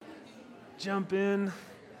jump in.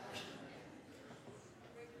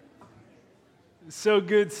 It's so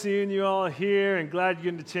good seeing you all here and glad you're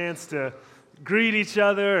getting a chance to greet each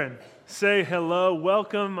other and say hello.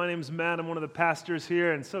 Welcome. My name is Matt. I'm one of the pastors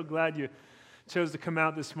here and so glad you chose to come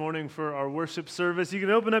out this morning for our worship service. You can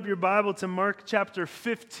open up your Bible to Mark chapter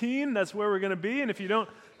 15. That's where we're going to be. And if you don't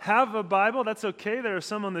have a Bible, that's okay. There are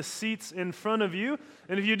some on the seats in front of you.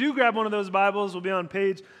 And if you do grab one of those Bibles, we'll be on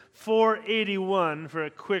page 481 for a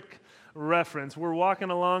quick reference. We're walking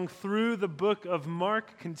along through the book of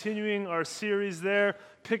Mark, continuing our series there,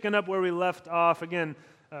 picking up where we left off. Again,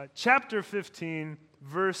 chapter 15,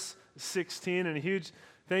 verse 16. And a huge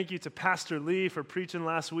thank you to Pastor Lee for preaching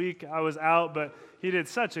last week. I was out, but he did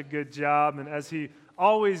such a good job. And as he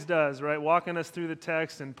always does, right, walking us through the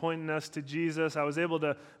text and pointing us to Jesus. I was able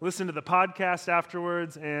to listen to the podcast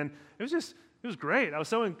afterwards, and it was great. I was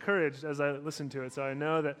so encouraged as I listened to it, so I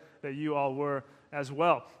know that you all were as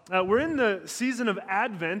well. We're in the season of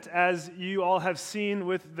Advent, as you all have seen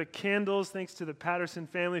with the candles. Thanks to the Patterson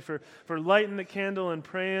family for lighting the candle and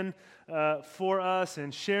praying for us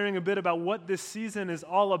and sharing a bit about what this season is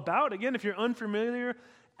all about. Again, if you're unfamiliar,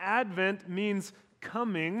 Advent means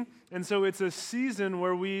coming, and so it's a season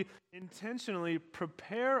where we intentionally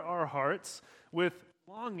prepare our hearts with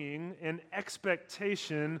longing and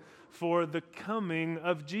expectation for the coming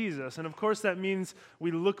of Jesus. And of course that means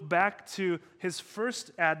we look back to his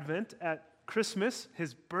first advent at Christmas,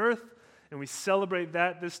 his birth, and we celebrate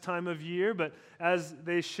that this time of year. But as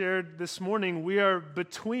they shared this morning, we are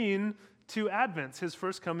between two advents, his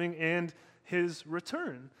first coming and his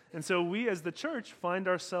return. And so we as the church find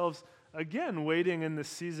ourselves again waiting in this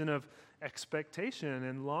season of expectation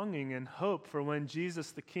and longing and hope for when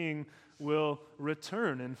Jesus the King will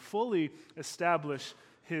return and fully establish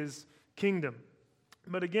his kingdom.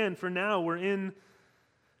 But again, for now, we're in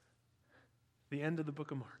the end of the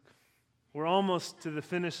book of Mark. We're almost to the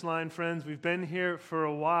finish line, friends. We've been here for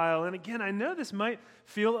a while. And again, I know this might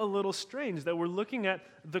feel a little strange that we're looking at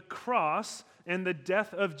the cross and the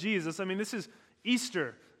death of Jesus. I mean, this is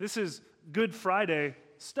Easter. This is Good Friday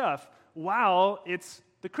stuff while it's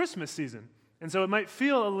the Christmas season. And so it might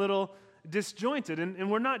feel a little disjointed.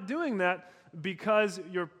 And we're not doing that because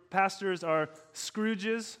your pastors are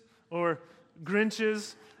Scrooges or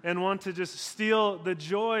Grinches and want to just steal the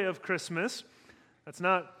joy of Christmas. That's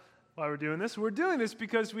not why we're doing this. We're doing this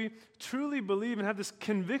because we truly believe and have this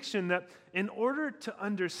conviction that in order to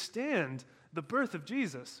understand the birth of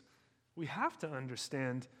Jesus, we have to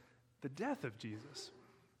understand the death of Jesus.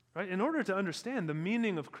 Right? In order to understand the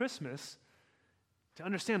meaning of Christmas, to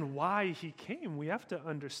understand why he came, we have to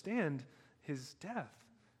understand his death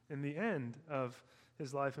and the end of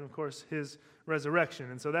his life and, of course, his resurrection.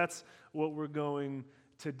 And so that's what we're going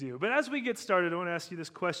to do. But as we get started, I want to ask you this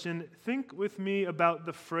question. Think with me about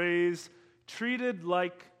the phrase, treated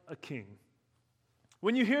like a king.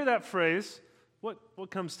 When you hear that phrase, what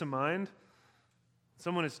comes to mind?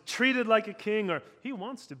 Someone is treated like a king, or he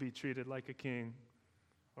wants to be treated like a king,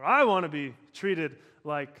 or I want to be treated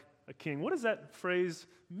like a king. What does that phrase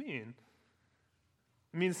mean?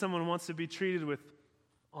 It means someone wants to be treated with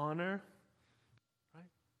honor, right?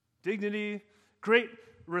 Dignity, great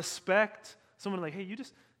respect. Someone like, hey, you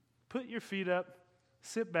just put your feet up,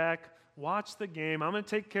 sit back, watch the game. I'm going to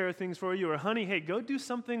take care of things for you. Or, honey, hey, go do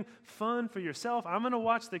something fun for yourself. I'm going to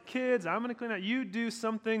watch the kids. I'm going to clean out. You do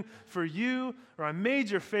something for you. Or I made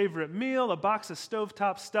your favorite meal. A box of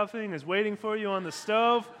stovetop stuffing is waiting for you on the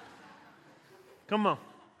stove. Come on.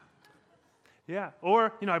 Yeah,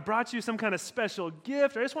 or, I brought you some kind of special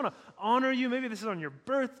gift, or I just want to honor you. Maybe this is on your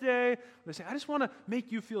birthday. They say, I just want to make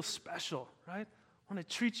you feel special, right? I want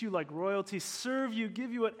to treat you like royalty, serve you,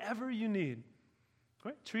 give you whatever you need,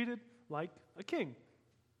 right? Treated like a king.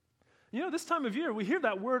 This time of year, we hear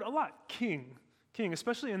that word a lot, king,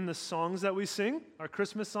 especially in the songs that we sing, our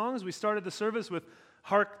Christmas songs. We started the service with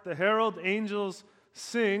Hark the Herald Angels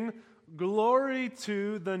Sing, Glory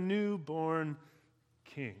to the Newborn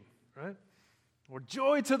King, right? Or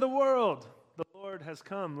joy to the world, the Lord has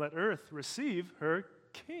come, let earth receive her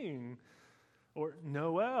King. Or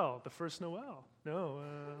Noel, the first Noel. Noel.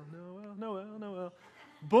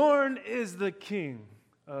 Born is the King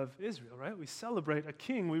of Israel, right? We celebrate a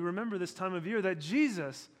king. We remember this time of year that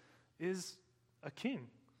Jesus is a king,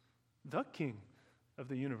 the king of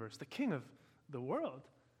the universe, the king of the world.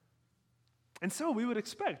 And so we would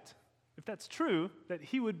expect, if that's true, that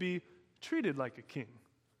he would be treated like a king,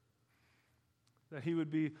 that he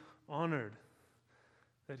would be honored,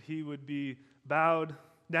 that he would be bowed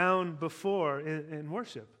down before in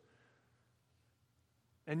worship.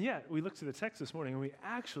 And yet, we look to the text this morning and we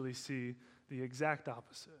actually see the exact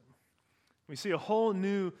opposite. We see a whole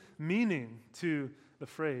new meaning to the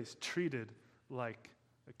phrase, treated like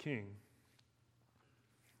a king.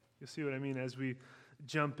 You'll see what I mean as we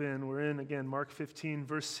jump in. We're in, again, Mark 15,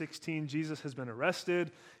 verse 16. Jesus has been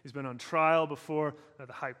arrested. He's been on trial before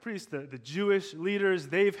the high priest, the Jewish leaders.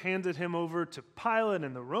 They've handed him over to Pilate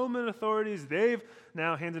and the Roman authorities. They've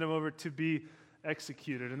now handed him over to be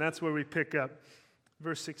executed. And that's where we pick up.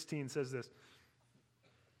 Verse 16 says this.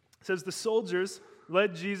 It says, the soldiers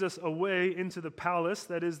led Jesus away into the palace,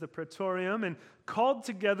 that is the praetorium, and called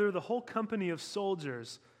together the whole company of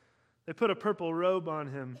soldiers. They put a purple robe on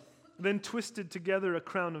him, then twisted together a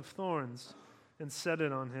crown of thorns and set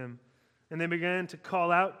it on him. And they began to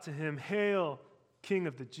call out to him, "Hail, King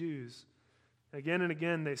of the Jews." Again and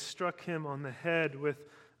again they struck him on the head with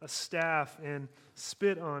a staff and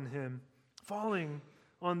spit on him. Falling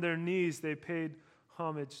on their knees, they paid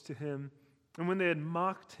homage to him. And when they had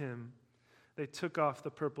mocked him, they took off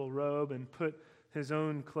the purple robe and put his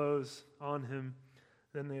own clothes on him.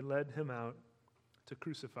 Then they led him out to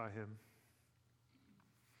crucify him.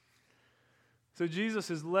 So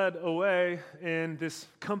Jesus is led away, and this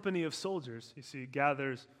company of soldiers, you see,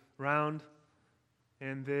 gathers round,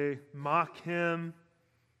 and they mock him.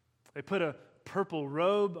 They put a purple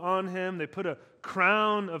robe on him. They put a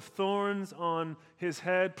crown of thorns on his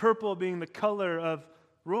head, purple being the color of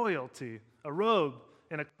royalty, a robe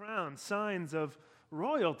and a crown, signs of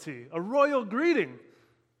royalty, a royal greeting.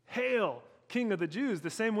 Hail, King of the Jews, the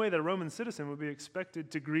same way that a Roman citizen would be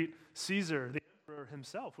expected to greet Caesar, the emperor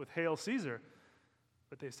himself, with Hail Caesar.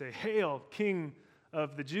 But they say, "Hail, King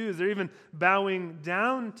of the Jews." They're even bowing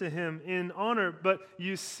down to him in honor. But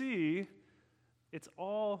you see, it's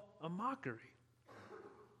all a mockery.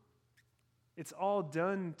 It's all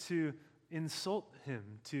done to insult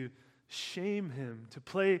him, to shame him, to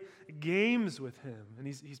play games with him. And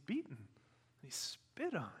he's beaten, and he's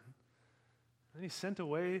spit on, and he's sent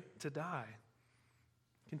away to die.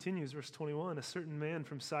 Continues, verse 21, a certain man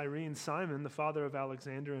from Cyrene, Simon, the father of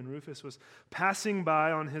Alexander and Rufus, was passing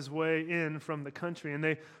by on his way in from the country, and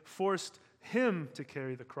they forced him to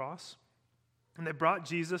carry the cross. And they brought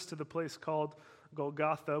Jesus to the place called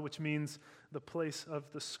Golgotha, which means the place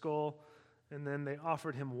of the skull. And then they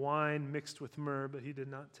offered him wine mixed with myrrh, but he did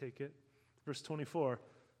not take it. Verse 24,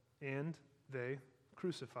 and they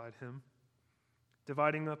crucified him.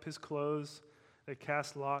 Dividing up his clothes, they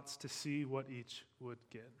cast lots to see what each would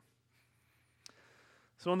get.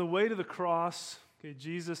 So on the way to the cross,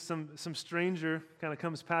 Jesus, some stranger kind of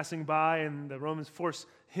comes passing by, and the Romans force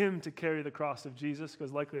him to carry the cross of Jesus,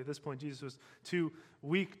 because likely at this point Jesus was too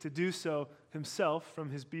weak to do so himself from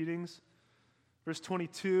his beatings. Verse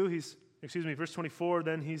 24,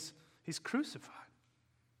 then he's crucified.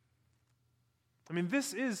 I mean,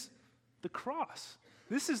 this is the cross.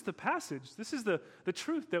 This is the passage. This is the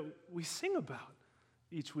truth that we sing about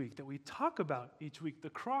each week, that we talk about each week, the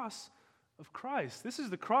cross of Christ. This is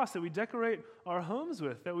the cross that we decorate our homes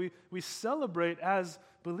with, that we celebrate as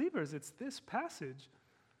believers. It's this passage.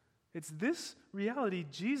 It's this reality,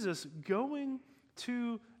 Jesus going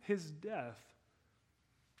to his death.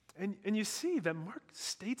 And you see that Mark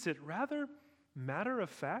states it rather matter of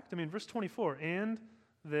fact. I mean, verse 24, and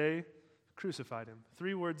they crucified him.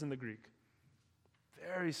 3 words in the Greek.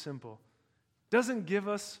 Very simple. Doesn't give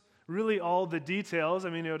us really all the details. I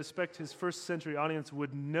mean, I would expect his first century audience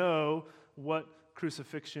would know what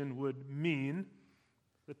crucifixion would mean,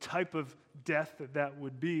 the type of death that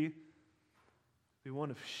would be one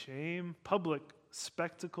of shame, public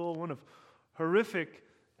spectacle, one of horrific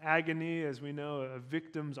agony. As we know, a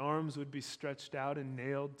victim's arms would be stretched out and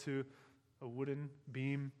nailed to a wooden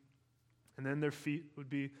beam, and then their feet would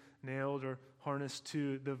be nailed or harnessed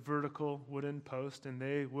to the vertical wooden post, and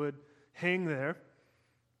they would hang there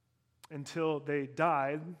until they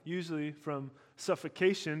died, usually from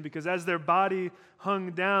suffocation, because as their body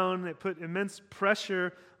hung down, it put immense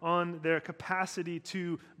pressure on their capacity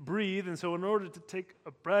to breathe. And so in order to take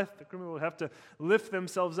a breath, the criminal would have to lift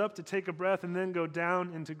themselves up to take a breath and then go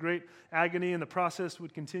down into great agony, and the process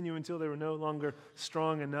would continue until they were no longer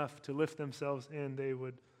strong enough to lift themselves, and they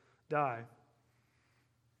would die.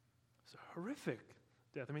 It's a horrific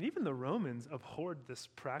death. I mean, even the Romans abhorred this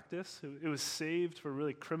practice. It was saved for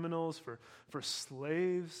really criminals, for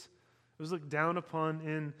slaves. It was looked down upon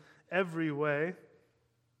in every way.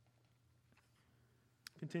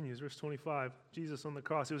 Continues, verse 25, Jesus on the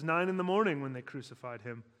cross. It was 9 a.m. when they crucified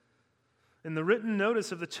him. And the written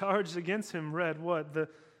notice of the charge against him read what?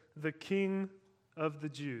 The King of the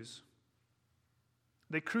Jews.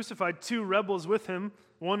 They crucified 2 rebels with him,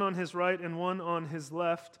 one on his right and one on his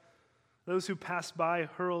left. Those who passed by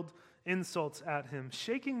hurled insults at him,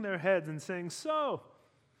 shaking their heads and saying, "So,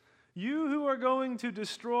 You who are going to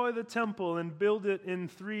destroy the temple and build it in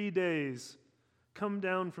 3 days, come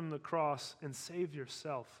down from the cross and save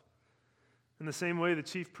yourself." In the same way, the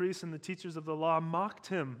chief priests and the teachers of the law mocked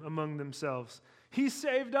him among themselves. "He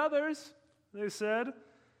saved others," they said,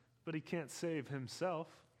 "but he can't save himself.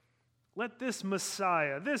 Let this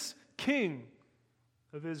Messiah, this King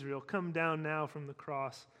of Israel, come down now from the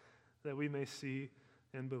cross that we may see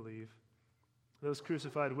and believe." Those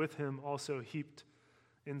crucified with him also heaped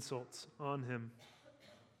insults on him.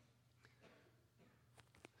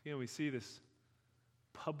 Again, we see this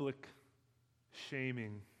public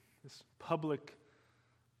shaming, this public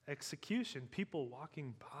execution. People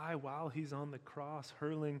walking by while he's on the cross,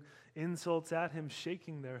 hurling insults at him,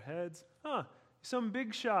 shaking their heads. Some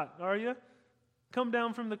big shot, are you? Come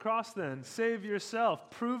down from the cross then. Save yourself.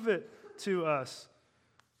 Prove it to us.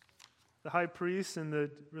 The high priests and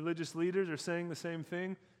the religious leaders are saying the same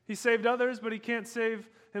thing. He saved others, but he can't save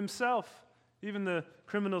himself. Even the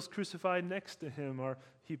criminals crucified next to him are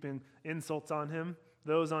heaping insults on him.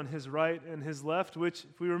 Those on his right and his left, which,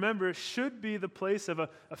 if we remember, should be the place of a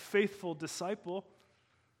faithful disciple.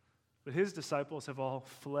 But his disciples have all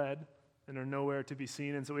fled and are nowhere to be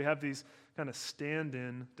seen. And so we have these kind of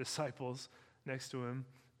stand-in disciples next to him,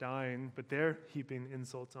 dying, but they're heaping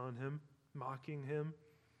insults on him, mocking him.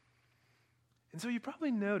 And so you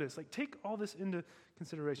probably notice, take all this into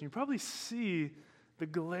consideration. You probably see the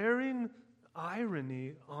glaring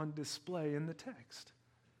irony on display in the text.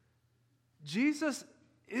 Jesus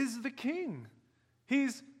is the king.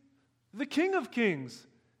 He's the King of Kings,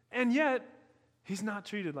 and yet he's not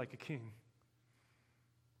treated like a king.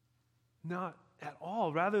 Not at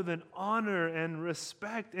all. Rather than honor and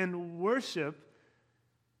respect and worship,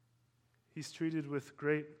 he's treated with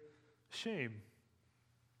great shame.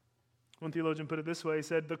 One theologian put it this way. He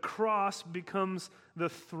said, "The cross becomes the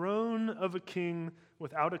throne of a king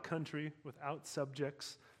without a country, without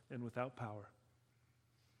subjects, and without power."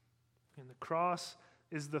 And the cross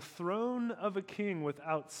is the throne of a king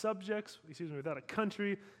without subjects, without a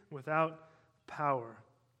country, without power.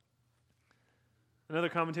 Another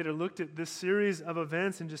commentator looked at this series of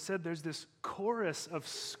events and just said there's this chorus of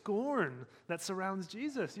scorn that surrounds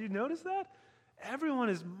Jesus. You notice that? Everyone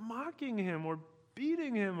is mocking him or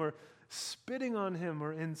beating him or spitting on him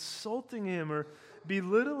or insulting him or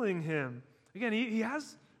belittling him. Again, he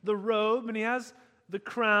has the robe and he has the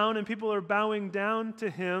crown and people are bowing down to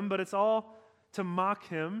him, but it's all to mock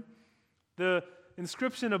him. The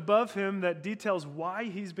inscription above him that details why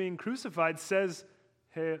he's being crucified says,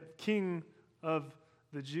 "Hey, King of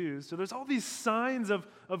the Jews." So there's all these signs of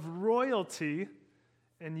royalty,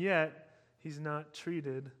 and yet he's not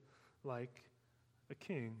treated like a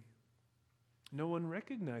king. No one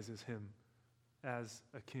recognizes him as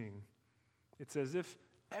a king. It's as if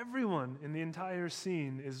everyone in the entire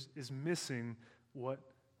scene is missing what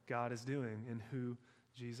God is doing and who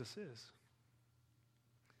Jesus is.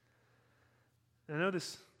 And I know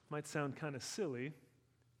this might sound kind of silly,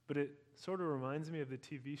 but it sort of reminds me of the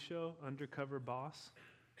TV show Undercover Boss.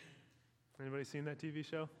 Anybody seen that TV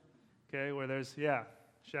show? Okay, where there's,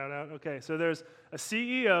 shout out. Okay, so there's a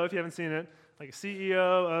CEO, if you haven't seen it, like a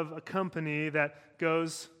CEO of a company that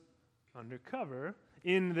goes undercover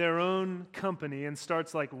in their own company and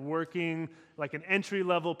starts working an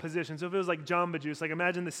entry-level position. So if it was like Jamba Juice,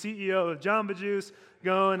 imagine the CEO of Jamba Juice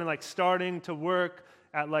going and starting to work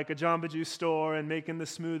at a Jamba Juice store and making the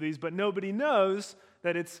smoothies, but nobody knows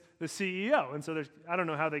that it's the CEO. And so I don't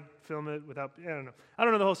know how they film it without, I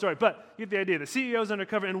don't know the whole story, but you get the idea. The CEO's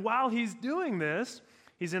undercover, and while he's doing this,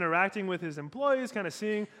 he's interacting with his employees, kind of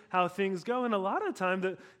seeing how things go, and a lot of the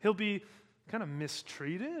time he'll be kind of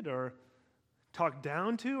mistreated or talked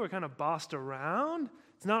down to or kind of bossed around.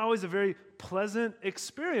 It's not always a very pleasant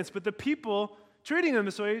experience, but the people treating him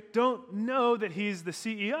this way don't know that he's the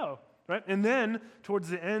CEO, right? And then towards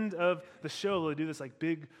the end of the show, they'll do this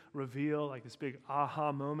big reveal, this big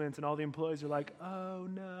aha moment, and all the employees are like, "Oh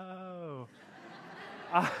no,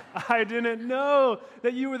 I didn't know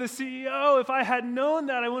that you were the CEO. If I had known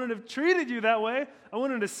that, I wouldn't have treated you that way. I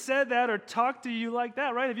wouldn't have said that or talked to you like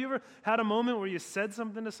that," right? Have you ever had a moment where you said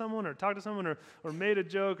something to someone or talked to someone or made a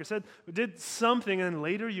joke or did something, and then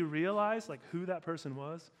later you realize who that person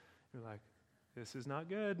was? You're like, "This is not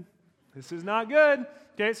good. This is not good."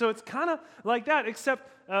 Okay, so it's kind of like that, except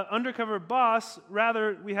undercover boss,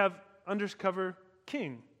 rather we have undercover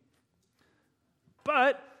king.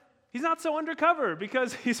 But he's not so undercover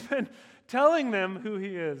because he's been telling them who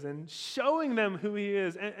he is and showing them who he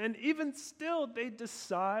is. And even still, they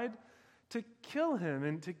decide to kill him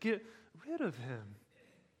and to get rid of him.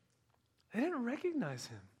 They didn't recognize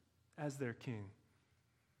him as their king.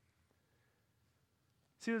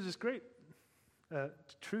 See, there's this great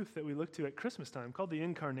truth that we look to at Christmas time called the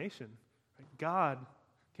incarnation. Right? God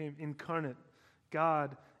came incarnate,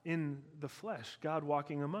 God in the flesh, God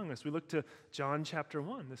walking among us. We look to John chapter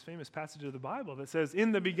 1, this famous passage of the Bible that says,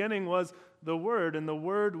 "In the beginning was the Word, and the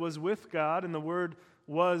Word was with God, and the Word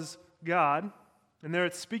was God." And there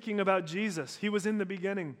it's speaking about Jesus. He was in the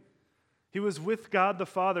beginning. He was with God the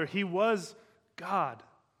Father. He was God.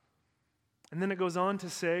 And then it goes on to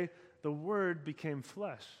say, the Word became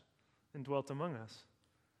flesh and dwelt among us.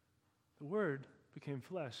 The Word became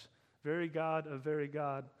flesh. Very God of very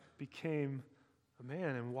God became a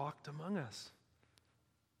man and walked among us.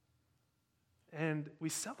 And we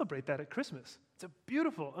celebrate that at Christmas. It's a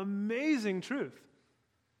beautiful, amazing truth.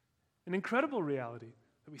 An incredible reality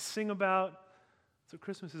that we sing about. That's what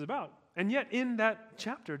Christmas is about. And yet in that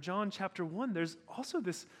chapter, John chapter 1, there's also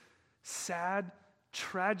this sad,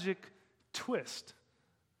 tragic twist.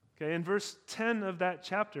 Okay, in verse 10 of that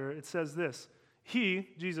chapter, it says this: He,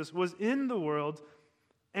 Jesus, was in the world,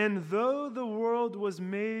 and though the world was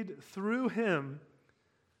made through him,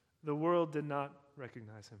 the world did not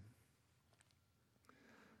recognize him.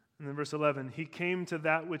 And then verse 11, He came to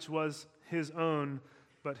that which was his own,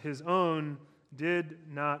 but his own did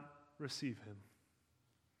not receive him.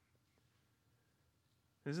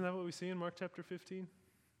 Isn't that what we see in Mark chapter 15?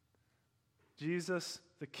 Jesus,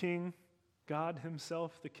 the King, God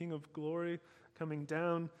himself, the King of glory, coming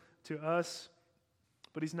down to us,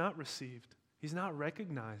 but he's not received. He's not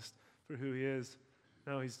recognized for who he is.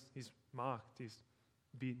 No, he's mocked, he's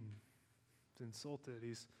beaten, he's insulted,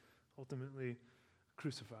 he's ultimately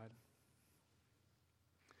crucified.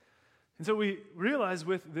 And so we realize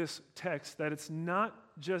with this text that it's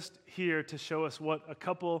not just here to show us what a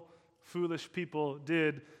couple foolish people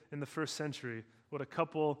did in the first century, what a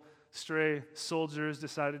couple stray soldiers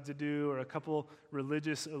decided to do, or a couple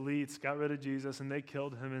religious elites got rid of Jesus and they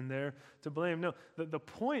killed him and they're to blame. No, the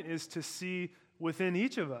point is to see within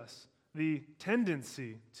each of us the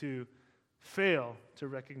tendency to fail to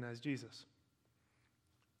recognize Jesus.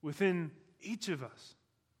 Within each of us,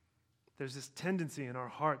 there's this tendency in our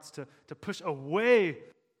hearts to push away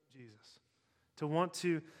Jesus, to want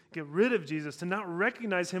to get rid of Jesus, to not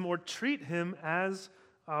recognize him or treat him as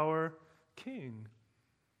our King.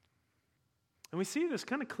 And we see this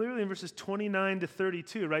kind of clearly in verses 29 to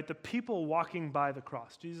 32, right? The people walking by the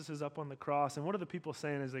cross. Jesus is up on the cross, and what are the people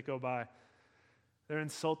saying as they go by? They're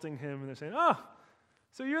insulting him, and they're saying, "Oh,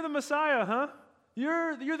 so you're the Messiah, huh?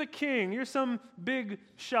 You're the king. You're some big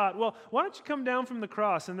shot. Well, why don't you come down from the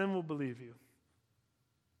cross, and then we'll believe you.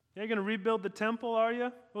 You're going to rebuild the temple, are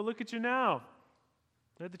you? Well, look at you now.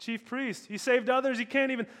 You're the chief priest. He saved others. He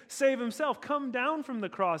can't even save himself. Come down from the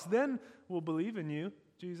cross. Then we'll believe in you,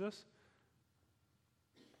 Jesus."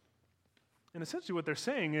 And essentially what they're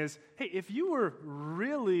saying is, hey, if you were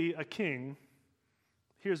really a king,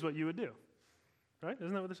 here's what you would do. Right?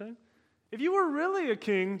 Isn't that what they're saying? If you were really a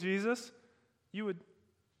king, Jesus, you would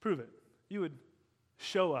prove it. You would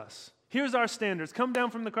show us. Here's our standards. Come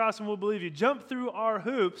down from the cross and we'll believe you. Jump through our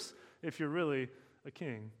hoops if you're really a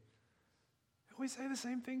king. And we say the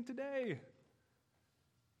same thing today.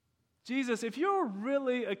 Jesus, if you're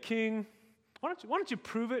really a king, why don't you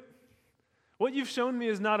prove it? What you've shown me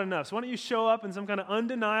is not enough. So why don't you show up in some kind of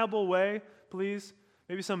undeniable way, please?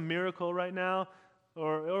 Maybe some miracle right now.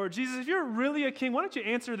 Or Jesus, if you're really a king, why don't you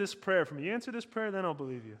answer this prayer for me? You answer this prayer, then I'll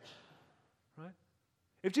believe you. Right?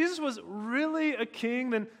 If Jesus was really a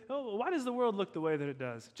king, then why does the world look the way that it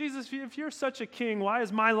does? Jesus, if you're such a king, why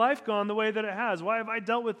has my life gone the way that it has? Why have I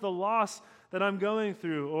dealt with the loss that I'm going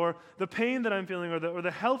through, or the pain that I'm feeling, or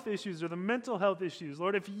the health issues, or the mental health issues?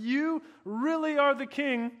 Lord, if you really are the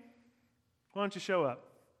king, why don't you show up?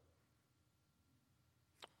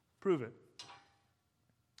 Prove it.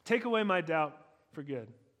 Take away my doubt for good.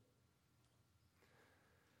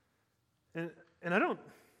 And I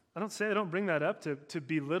don't bring that up to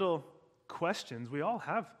belittle questions. We all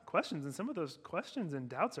have questions, and some of those questions and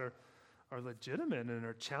doubts are legitimate and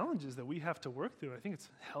are challenges that we have to work through. I think it's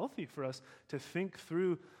healthy for us to think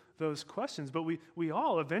through those questions, but we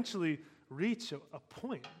all eventually reach a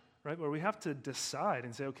point, right, where we have to decide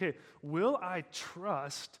and say, okay, will I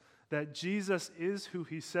trust that Jesus is who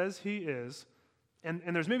he says he is, and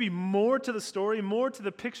there's maybe more to the story, more to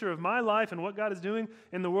the picture of my life and what God is doing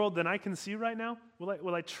in the world than I can see right now?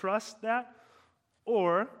 Will I trust that?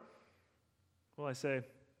 Or will I say,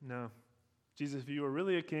 no, Jesus, if you were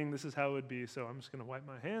really a king, this is how it would be, so I'm just going to wipe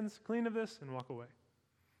my hands clean of this and walk away.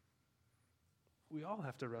 We all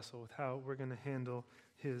have to wrestle with how we're going to handle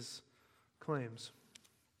his claims.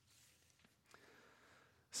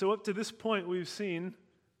 So up to this point, we've seen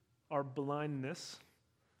our blindness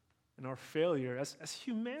and our failure as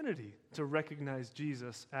humanity to recognize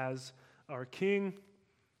Jesus as our King.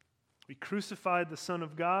 We crucified the Son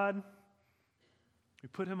of God. We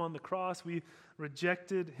put him on the cross. We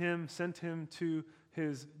rejected him, sent him to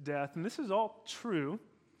his death. And this is all true,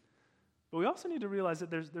 but we also need to realize that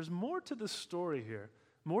there's more to the story here,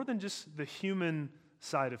 more than just the human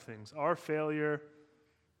side of things. Our failure,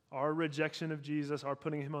 our rejection of Jesus, our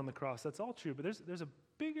putting him on the cross, that's all true. But there's a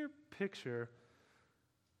bigger picture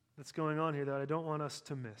that's going on here that I don't want us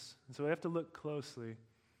to miss. And so we have to look closely.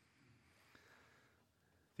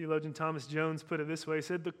 Theologian Thomas Jones put it this way. He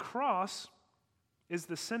said, "The cross is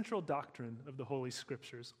the central doctrine of the Holy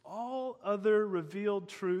Scriptures. All other revealed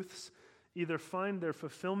truths either find their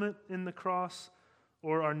fulfillment in the cross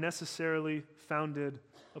or are necessarily founded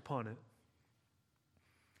upon it."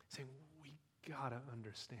 Saying, we gotta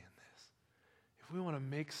understand this. If we want to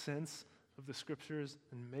make sense of the Scriptures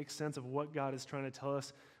and make sense of what God is trying to tell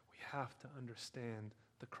us, we have to understand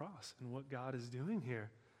the cross and what God is doing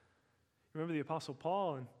here. Remember the Apostle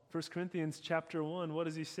Paul in 1 Corinthians chapter 1, what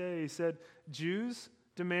does he say? He said, Jews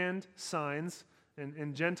demand signs,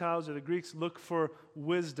 and Gentiles or the Greeks look for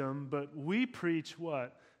wisdom, but we preach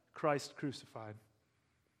what? Christ crucified.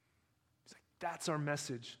 He's like, that's our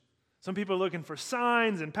message. Some people are looking for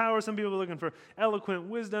signs and power. Some people are looking for eloquent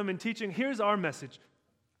wisdom and teaching. Here's our message,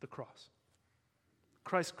 the cross.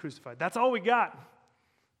 Christ crucified. That's all we got.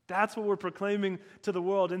 That's what we're proclaiming to the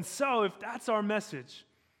world. And so if that's our message,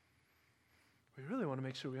 we really want to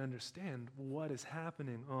make sure we understand what is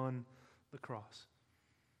happening on the cross.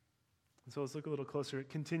 And so let's look a little closer. It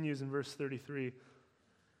continues in verse 33.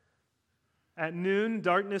 At noon,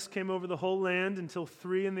 darkness came over the whole land until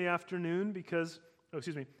 3 in the afternoon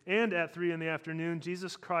and at 3 in the afternoon,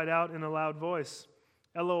 Jesus cried out in a loud voice,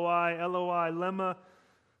 Eloi, Eloi, lema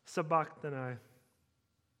sabachthani,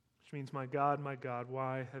 which means, my God,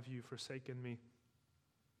 why have you forsaken me?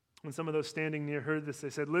 When some of those standing near heard this,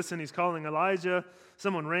 they said, listen, he's calling Elijah.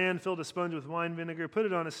 Someone ran, filled a sponge with wine vinegar, put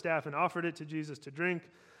it on a staff, and offered it to Jesus to drink.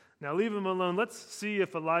 Now leave him alone. Let's see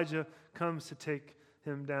if Elijah comes to take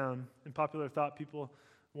him down. In popular thought, people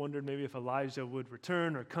wondered maybe if Elijah would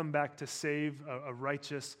return or come back to save a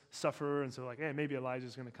righteous sufferer. And so hey, maybe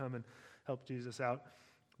Elijah's going to come and help Jesus out.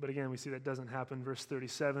 But again, we see that doesn't happen. Verse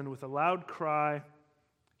 37, with a loud cry,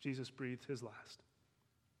 Jesus breathed his last.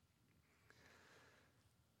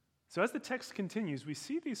 So as the text continues, we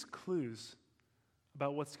see these clues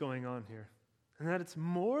about what's going on here. And that it's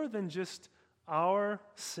more than just our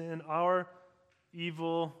sin, our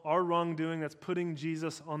evil, our wrongdoing that's putting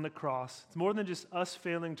Jesus on the cross. It's more than just us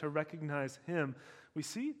failing to recognize him. We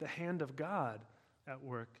see the hand of God at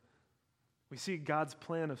work. We see God's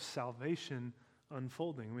plan of salvation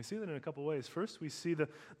unfolding. And we see that in a couple ways. First, we see the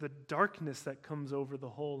darkness that comes over the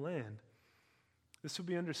whole land. This would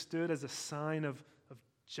be understood as a sign of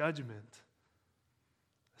judgment,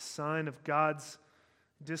 a sign of God's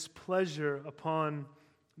displeasure upon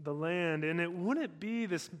the land. And it wouldn't be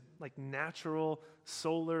this natural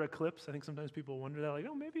solar eclipse. I think sometimes people wonder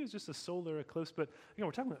that, maybe it's just a solar eclipse, but we're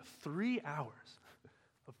talking about 3 hours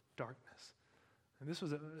of darkness. And this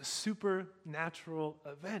was a supernatural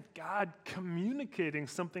event, God communicating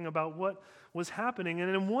something about what was happening.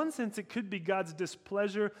 And in one sense, it could be God's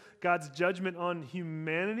displeasure, God's judgment on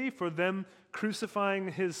humanity for them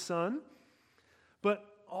crucifying his son. But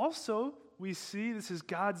also, we see this is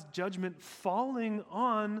God's judgment falling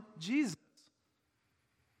on Jesus.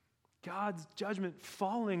 God's judgment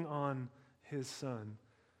falling on his son.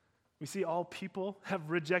 We see all people have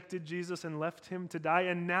rejected Jesus and left him to die,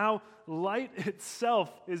 and now light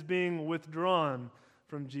itself is being withdrawn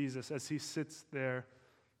from Jesus as he sits there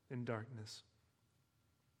in darkness.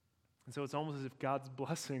 And so it's almost as if God's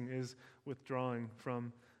blessing is withdrawing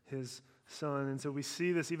from his son. And so we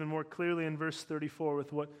see this even more clearly in verse 34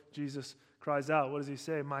 with what Jesus cries out. What does he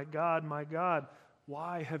say? My God,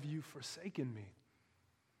 why have you forsaken me?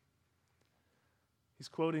 He's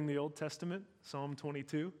quoting the Old Testament, Psalm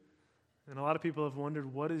 22. And a lot of people have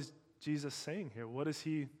wondered, what is Jesus saying here? What is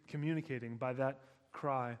he communicating by that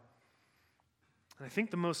cry? And I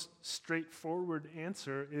think the most straightforward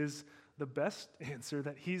answer is the best answer,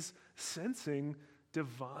 that he's sensing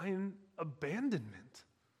divine abandonment.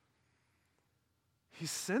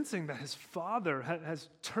 He's sensing that his Father has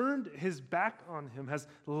turned his back on him, has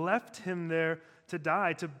left him there to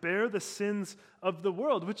die, to bear the sins of the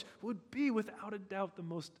world, which would be without a doubt the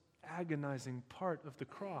most agonizing part of the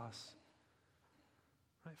cross.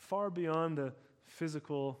 Right? Far beyond the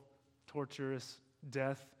physical, torturous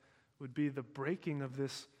death would be the breaking of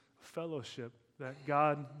this fellowship that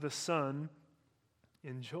God the Son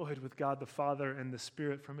enjoyed with God the Father and the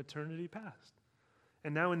Spirit from eternity past.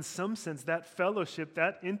 And now in some sense, that fellowship,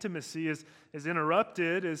 that intimacy is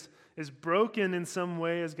interrupted, is broken in some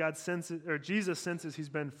way as God senses, or Jesus senses he's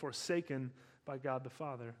been forsaken by God the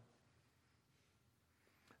Father.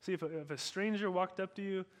 See, if a stranger walked up to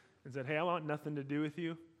you and said, hey, I want nothing to do with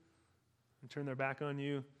you, and turned their back on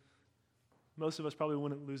you, most of us probably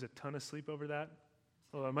wouldn't lose a ton of sleep over that.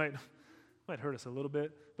 Well, it might hurt us a little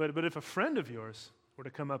bit. But if a friend of yours were to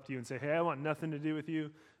come up to you and say, hey, I want nothing to do with you,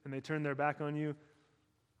 and they turn their back on you,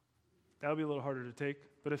 that would be a little harder to take.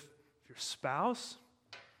 But if your spouse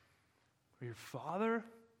or your father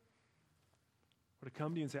were to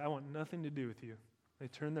come to you and say, I want nothing to do with you, they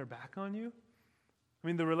turn their back on you, I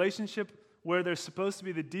mean, the relationship where there's supposed to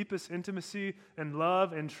be the deepest intimacy and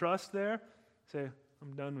love and trust there, say,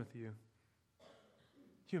 I'm done with you.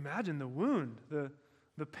 Can you imagine the wound,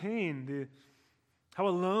 the pain, how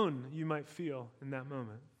alone you might feel in that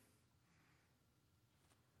moment?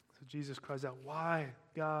 So Jesus cries out, why,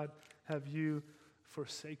 God, have you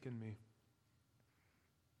forsaken me?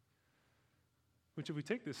 Which, if we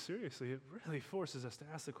take this seriously, it really forces us to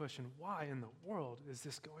ask the question, why in the world is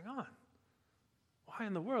this going on? Why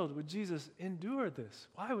in the world would Jesus endure this?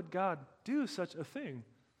 Why would God do such a thing?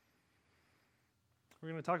 We're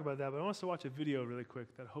going to talk about that, but I want us to watch a video really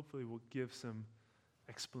quick that hopefully will give some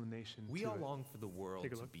explanation to it. We all long for the world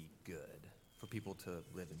to be good, for people to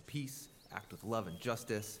live in peace, act with love and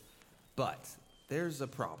justice. But there's a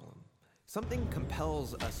problem. Something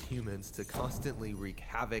compels us humans to constantly wreak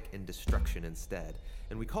havoc and destruction instead,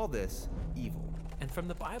 and we call this evil. And from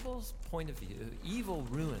the Bible's point of view, evil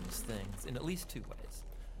ruins things in at least two ways.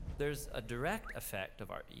 There's a direct effect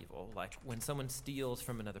of our evil, like when someone steals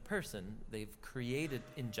from another person, they've created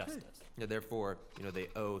injustice. Yeah, therefore, they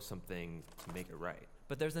owe something to make it right.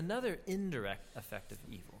 But there's another indirect effect of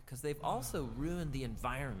evil, because they've also ruined the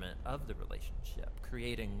environment of the relationship,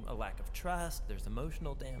 creating a lack of trust, there's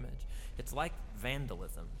emotional damage. It's like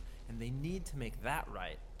vandalism, and they need to make that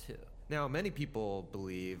right, too. Now, many people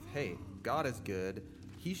believe, hey, God is good,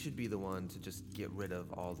 he should be the one to just get rid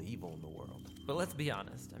of all the evil in the world. But let's be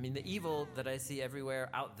honest. I mean, the evil that I see everywhere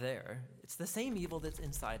out there, it's the same evil that's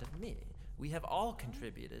inside of me. We have all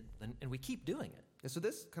contributed, and we keep doing it. And so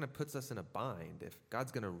this kind of puts us in a bind. If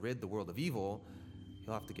God's going to rid the world of evil,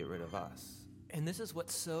 he'll have to get rid of us. And this is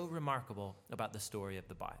what's so remarkable about the story of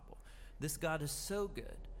the Bible. This God is so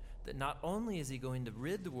good that not only is he going to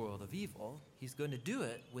rid the world of evil, he's going to do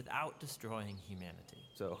it without destroying humanity.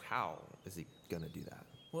 So how is he going to do that?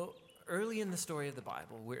 Well, early in the story of the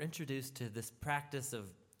Bible, we're introduced to this practice of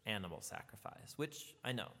animal sacrifice, which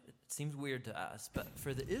I know, it seems weird to us, but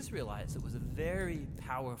for the Israelites, it was a very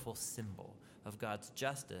powerful symbol of God's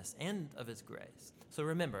justice and of his grace. So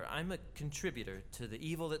remember, I'm a contributor to the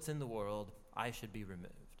evil that's in the world. I should be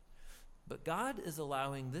removed. But God is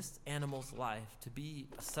allowing this animal's life to be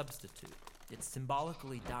a substitute. It's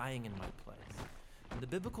symbolically dying in my place. And the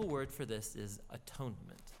biblical word for this is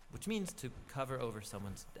atonement, which means to cover over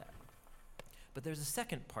someone's debt. But there's a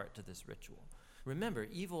second part to this ritual. Remember,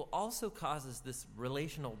 evil also causes this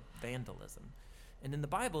relational vandalism. And in the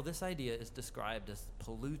Bible, this idea is described as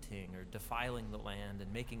polluting or defiling the land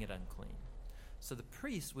and making it unclean. So the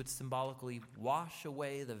priest would symbolically wash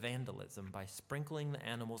away the vandalism by sprinkling the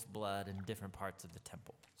animal's blood in different parts of the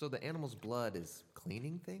temple. So the animal's blood is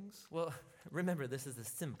cleaning things? Well, remember, this is a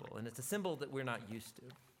symbol, and it's a symbol that we're not used to.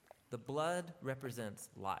 The blood represents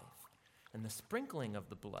life, and the sprinkling of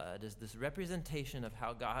the blood is this representation of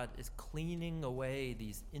how God is cleaning away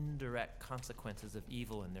these indirect consequences of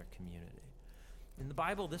evil in their community. In the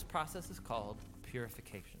Bible, this process is called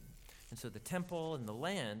purification. And so the temple and the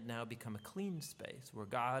land now become a clean space where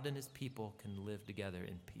God and his people can live together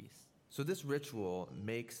in peace. So this ritual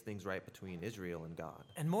makes things right between Israel and God.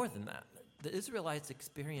 And more than that, the Israelites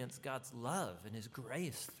experience God's love and his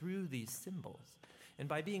grace through these symbols. And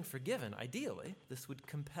by being forgiven, ideally, this would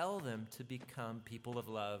compel them to become people of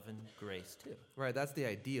love and grace too. Right, that's the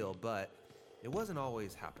ideal, but it wasn't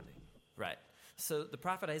always happening. Right. So the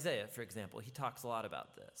prophet Isaiah, for example, he talks a lot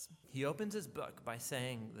about this. He opens his book by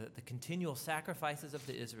saying that the continual sacrifices of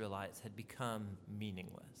the Israelites had become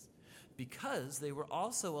meaningless because they were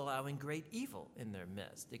also allowing great evil in their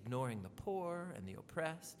midst, ignoring the poor and the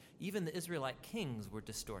oppressed. Even the Israelite kings were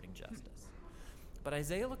distorting justice. But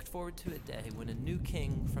Isaiah looked forward to a day when a new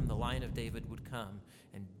king from the line of David would come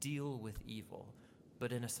and deal with evil,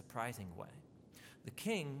 but in a surprising way. The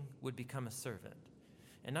king would become a servant.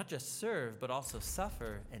 And not just serve, but also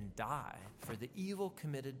suffer and die for the evil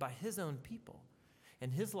committed by his own people.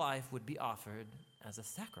 And his life would be offered as a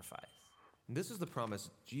sacrifice. And this is the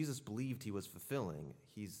promise Jesus believed he was fulfilling.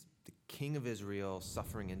 He's the King of Israel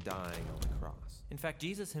suffering and dying on the cross. In fact,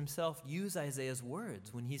 Jesus himself used Isaiah's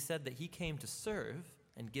words when he said that he came to serve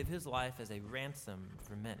and give his life as a ransom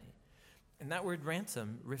for many. And that word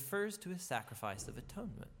ransom refers to his sacrifice of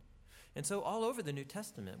atonement. And so all over the New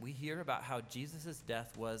Testament, we hear about how Jesus'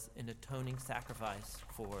 death was an atoning sacrifice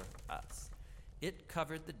for us. It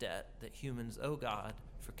covered the debt that humans owe God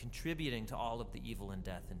for contributing to all of the evil and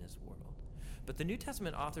death in his world. But the New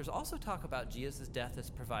Testament authors also talk about Jesus' death as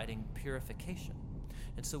providing purification.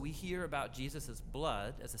 And so we hear about Jesus'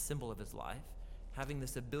 blood as a symbol of his life, having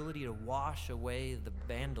this ability to wash away the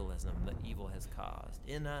vandalism that evil has caused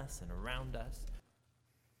in us and around us.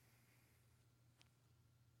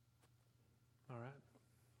 All right.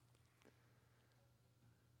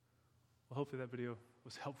 Well, hopefully that video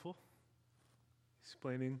was helpful,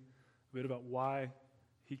 explaining a bit about why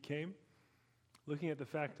he came, looking at the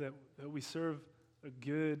fact that we serve a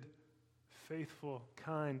good, faithful,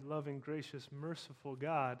 kind, loving, gracious, merciful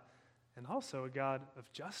God, and also a God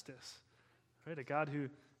of justice, right? A God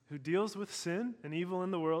who deals with sin and evil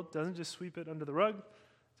in the world, doesn't just sweep it under the rug,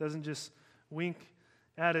 doesn't just wink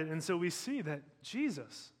at it. And so we see that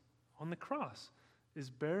Jesus on the cross is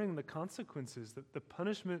bearing the consequences, the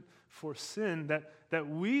punishment for sin that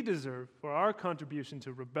we deserve for our contribution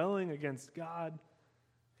to rebelling against God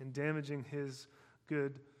and damaging his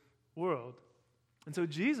good world. And so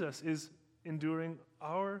Jesus is enduring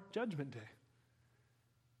our judgment day.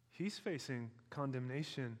 He's facing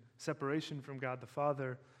condemnation, separation from God the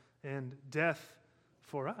Father, and death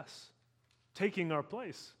for us, taking our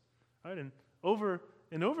place. Right? And over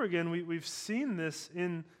again, we've seen this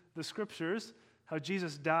in the Scriptures, how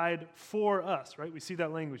Jesus died for us, right? We see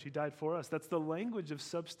that language. He died for us. That's the language of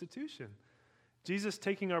substitution. Jesus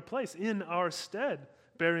taking our place in our stead,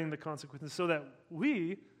 bearing the consequences so that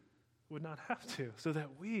we would not have to, so that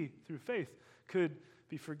we, through faith, could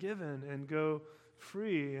be forgiven and go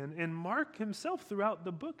free. And Mark himself throughout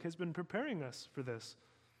the book has been preparing us for this.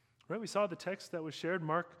 Right? We saw the text that was shared,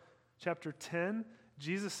 Mark chapter 10,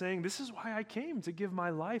 Jesus saying, "This is why I came, to give my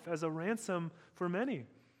life as a ransom for many."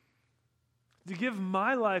 To give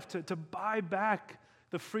my life to buy back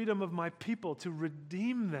the freedom of my people, to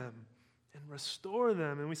redeem them and restore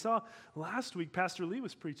them. And we saw last week, Pastor Lee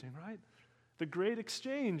was preaching, right? The great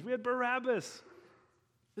exchange. We had Barabbas,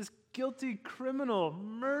 this guilty criminal,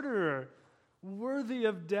 murderer, worthy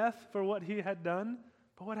of death for what he had done.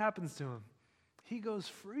 But what happens to him? He goes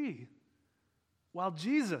free. While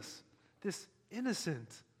Jesus, this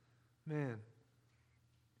innocent man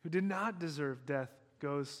who did not deserve death,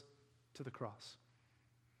 goes to the cross.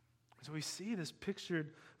 So we see this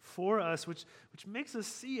pictured for us, which makes us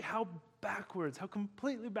see how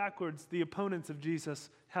completely backwards the opponents of Jesus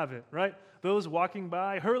have it, right? Those walking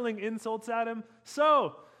by, hurling insults at him.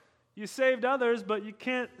 So, you saved others, but you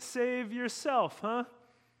can't save yourself, huh?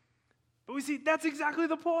 But we see that's exactly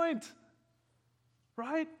the point,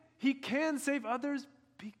 right? He can save others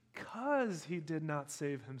because he did not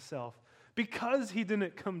save himself. Because he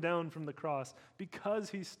didn't come down from the cross, because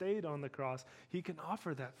he stayed on the cross, he can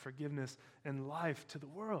offer that forgiveness and life to the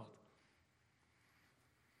world.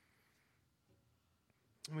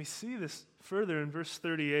 And we see this further in verse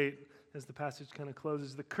 38 as the passage kind of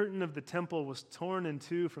closes. The curtain of the temple was torn in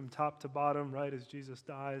two from top to bottom, right, as Jesus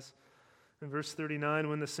dies. In verse 39,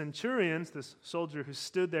 when the centurions, this soldier who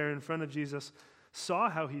stood there in front of Jesus, saw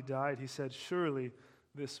how he died, he said, "Surely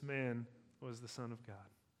this man was the Son of God."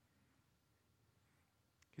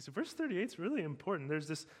 Okay, so verse 38 is really important.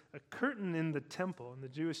 There's a curtain in the temple, in the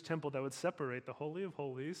Jewish temple, that would separate the Holy of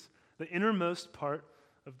Holies, the innermost part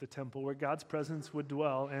of the temple where God's presence would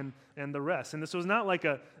dwell, and the rest. And this was not like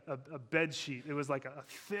a bed sheet. It was like a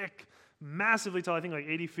thick, massively tall, I think like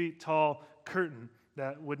 80 feet tall curtain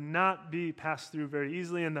that would not be passed through very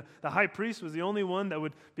easily. And the high priest was the only one that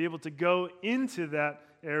would be able to go into that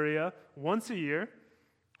area once a year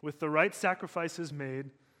with the right sacrifices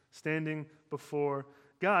made, standing before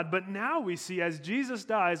God. But now we see, as Jesus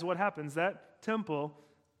dies, what happens? That temple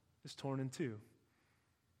is torn in two.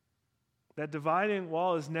 That dividing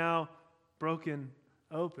wall is now broken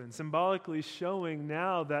open, symbolically showing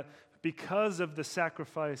now that because of the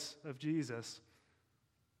sacrifice of Jesus,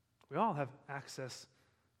 we all have access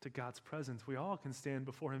to God's presence. We all can stand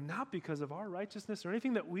before him, not because of our righteousness or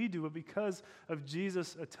anything that we do, but because of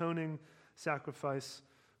Jesus' atoning sacrifice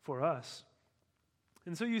for us.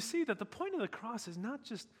 And so you see that the point of the cross is not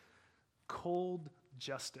just cold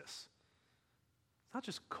justice. It's not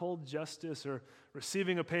just cold justice or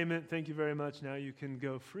receiving a payment, thank you very much, now you can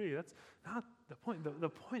go free. That's not the point. The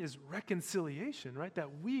point is reconciliation, right?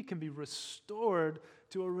 That we can be restored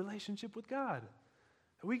to a relationship with God.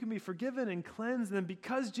 that we can be forgiven and cleansed, and then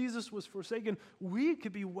because Jesus was forsaken, we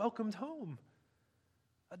could be welcomed home,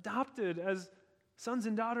 adopted as sons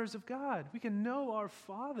and daughters of God. We can know our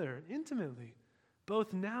Father intimately,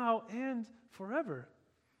 both now and forever,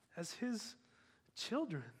 as his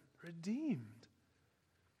children, redeemed.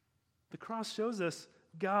 The cross shows us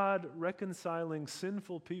God reconciling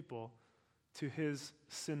sinful people to his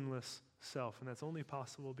sinless self, and that's only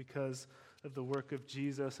possible because of the work of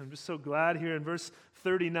Jesus. I'm just so glad here in verse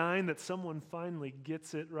 39 that someone finally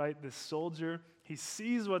gets it right. This soldier, he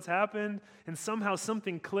sees what's happened, and somehow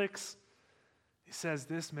something clicks. He says,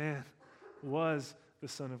 this man was the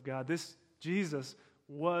Son of God. This Jesus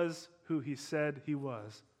was who he said he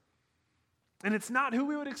was. And it's not who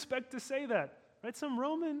we would expect to say that, right? Some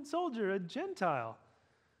Roman soldier, a Gentile.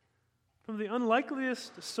 From the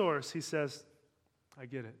unlikeliest source, he says, I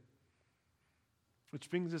get it. Which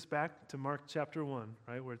brings us back to Mark chapter 1,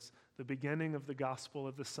 right, where it's the beginning of the gospel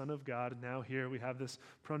of the Son of God. And now here we have this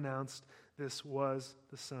pronounced, this was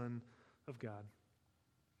the Son of God.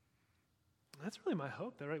 That's really my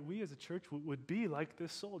hope, that right, we as a church would be like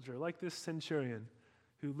this soldier, like this centurion,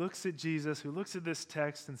 who looks at Jesus, who looks at this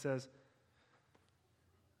text and says,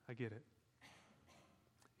 I get it.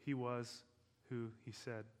 He was who he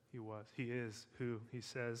said he was. He is who he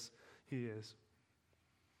says he is.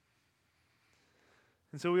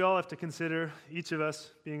 And so we all have to consider, each of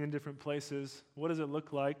us being in different places, what does it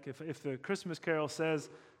look like if the Christmas carol says,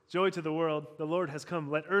 joy to the world, the Lord has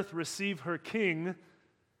come, let earth receive her King.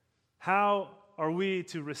 How are we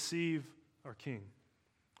to receive our King?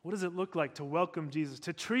 What does it look like to welcome Jesus,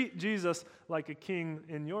 to treat Jesus like a king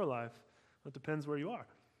in your life? Well, it depends where you are.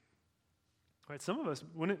 Right? Some of us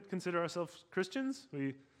wouldn't consider ourselves Christians.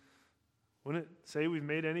 We wouldn't say we've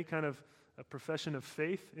made any kind of a profession of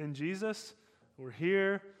faith in Jesus. We're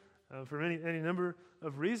here for any number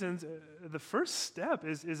of reasons. The first step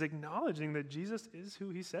is acknowledging that Jesus is who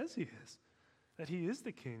he says he is, that he is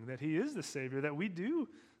the King, that he is the Savior, that we do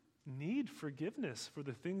need forgiveness for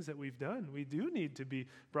the things that we've done. We do need to be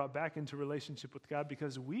brought back into relationship with God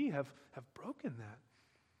because we have broken that.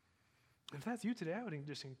 If that's you today, I would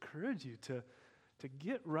just encourage you to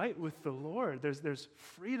get right with the Lord. There's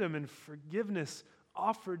freedom and forgiveness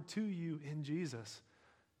offered to you in Jesus.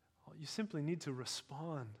 You simply need to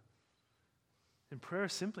respond. In prayer,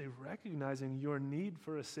 simply recognizing your need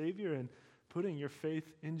for a Savior and putting your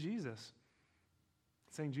faith in Jesus.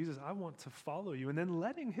 Saying, Jesus, I want to follow you. And then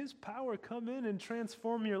letting his power come in and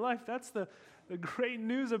transform your life. That's the great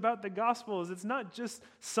news about the gospel, is it's not just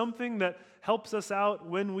something that helps us out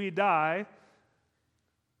when we die.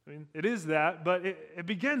 I mean, it is that, but it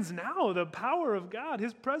begins now. The power of God,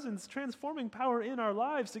 his presence, transforming power in our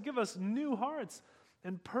lives to give us new hearts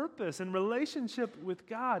and purpose and relationship with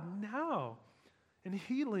God now, and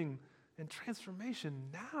healing and transformation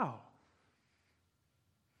now.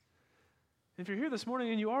 If you're here this morning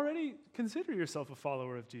and you already consider yourself a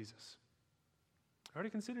follower of Jesus, already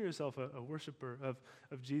consider yourself a worshiper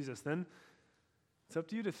of Jesus, then it's up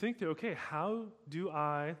to you to think through, okay, how do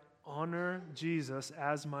I honor Jesus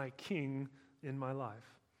as my King in my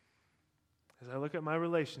life? As I look at my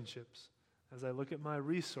relationships, as I look at my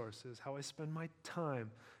resources, how I spend my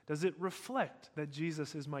time, does it reflect that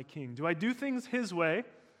Jesus is my King? Do I do things his way?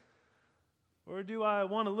 Or do I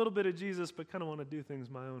want a little bit of Jesus but kind of want to do things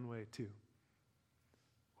my own way too?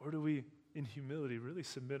 Or do we, in humility, really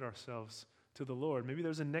submit ourselves to the Lord? Maybe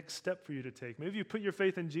there's a next step for you to take. Maybe you put your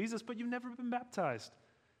faith in Jesus, but you've never been baptized.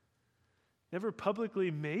 Never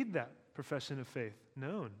publicly made that profession of faith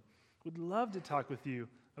known. Would love to talk with you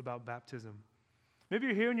about baptism. Maybe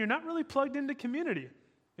you're here and you're not really plugged into community.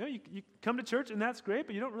 You know, you come to church and that's great,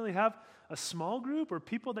 but you don't really have a small group or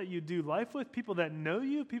people that you do life with, people that know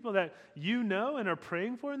you, people that you know and are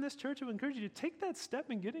praying for in this church. I would encourage you to take that step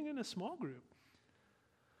in getting in a small group.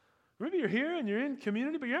 Maybe you're here and you're in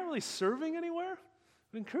community, but you're not really serving anywhere. I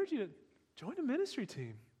would encourage you to join a ministry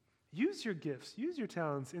team. Use your gifts, use your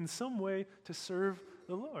talents in some way to serve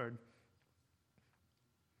the Lord.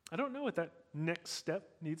 I don't know what that next step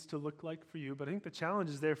needs to look like for you, but I think the challenge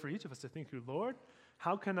is there for each of us to think through, Lord,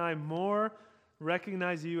 how can I more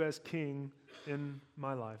recognize you as King in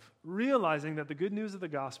my life? Realizing that the good news of the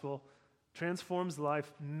gospel transforms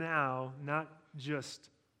life now, not just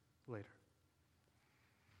later.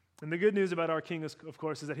 And the good news about our King, of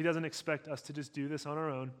course, is that he doesn't expect us to just do this on our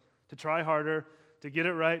own, to try harder, to get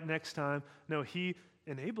it right next time. No, he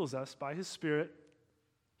enables us by his Spirit.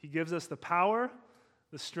 He gives us the power,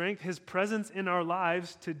 the strength, his presence in our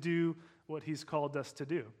lives to do what he's called us to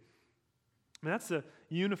do. I mean, that's the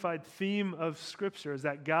unified theme of Scripture, is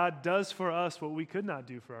that God does for us what we could not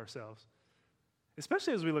do for ourselves,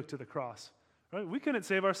 especially as we look to the cross. right? We couldn't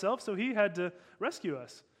save ourselves, so he had to rescue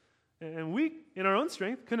us. And we, in our own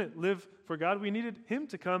strength, couldn't live for God. We needed him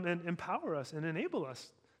to come and empower us and enable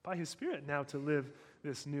us by his Spirit now to live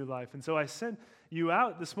this new life. And so I sent you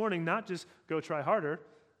out this morning, not just go try harder,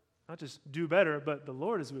 not just do better, but the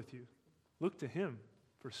Lord is with you. Look to him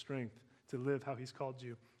for strength to live how he's called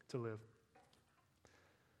you to live.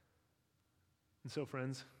 And so,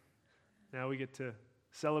 friends, now we get to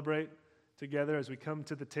celebrate together as we come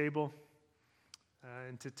to the table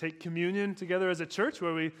and to take communion together as a church,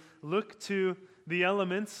 where we look to the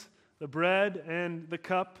elements, the bread and the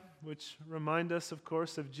cup, which remind us, of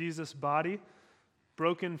course, of Jesus' body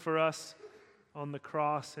broken for us on the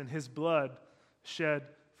cross and his blood shed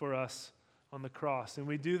for us on the cross. And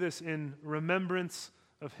we do this in remembrance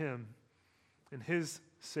of him and his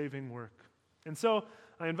saving work. And so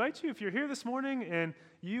I invite you, if you're here this morning and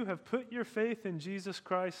you have put your faith in Jesus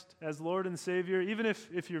Christ as Lord and Savior, even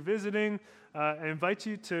if you're visiting, I invite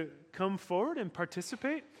you to come forward and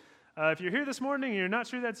participate. If you're here this morning and you're not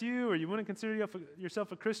sure that's you, or you wouldn't consider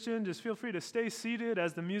yourself a Christian, just feel free to stay seated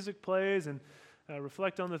as the music plays and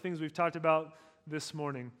reflect on the things we've talked about this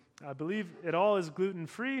morning. I believe it all is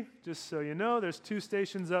gluten-free, just so you know. There's 2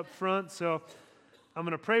 stations up front, so I'm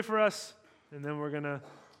going to pray for us, and then we're going to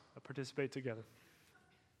participate together.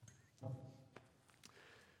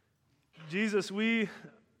 Jesus, we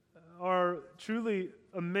are truly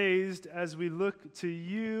amazed as we look to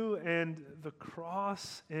you and the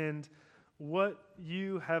cross and what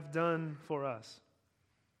you have done for us.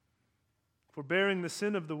 For bearing the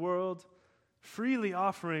sin of the world, freely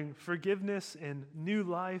offering forgiveness and new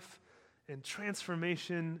life and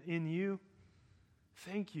transformation in you.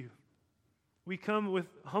 Thank you. We come with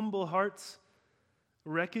humble hearts,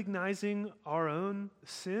 recognizing our own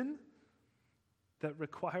sin that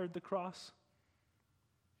required the cross.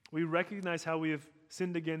 We recognize how we have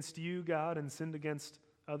sinned against you, God, and sinned against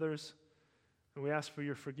others, and we ask for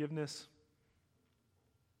your forgiveness.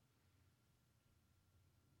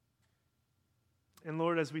 And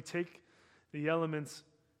Lord, as we take the elements,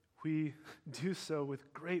 we do so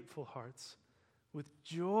with grateful hearts, with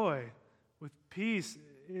joy, with peace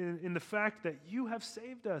in the fact that you have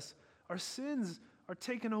saved us. Our sins are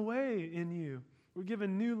taken away in you. We're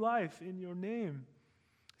given new life in your name.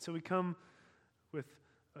 So we come with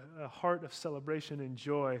a heart of celebration and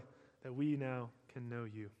joy that we now can know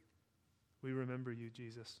you. We remember you,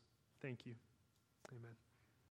 Jesus. Thank you. Amen.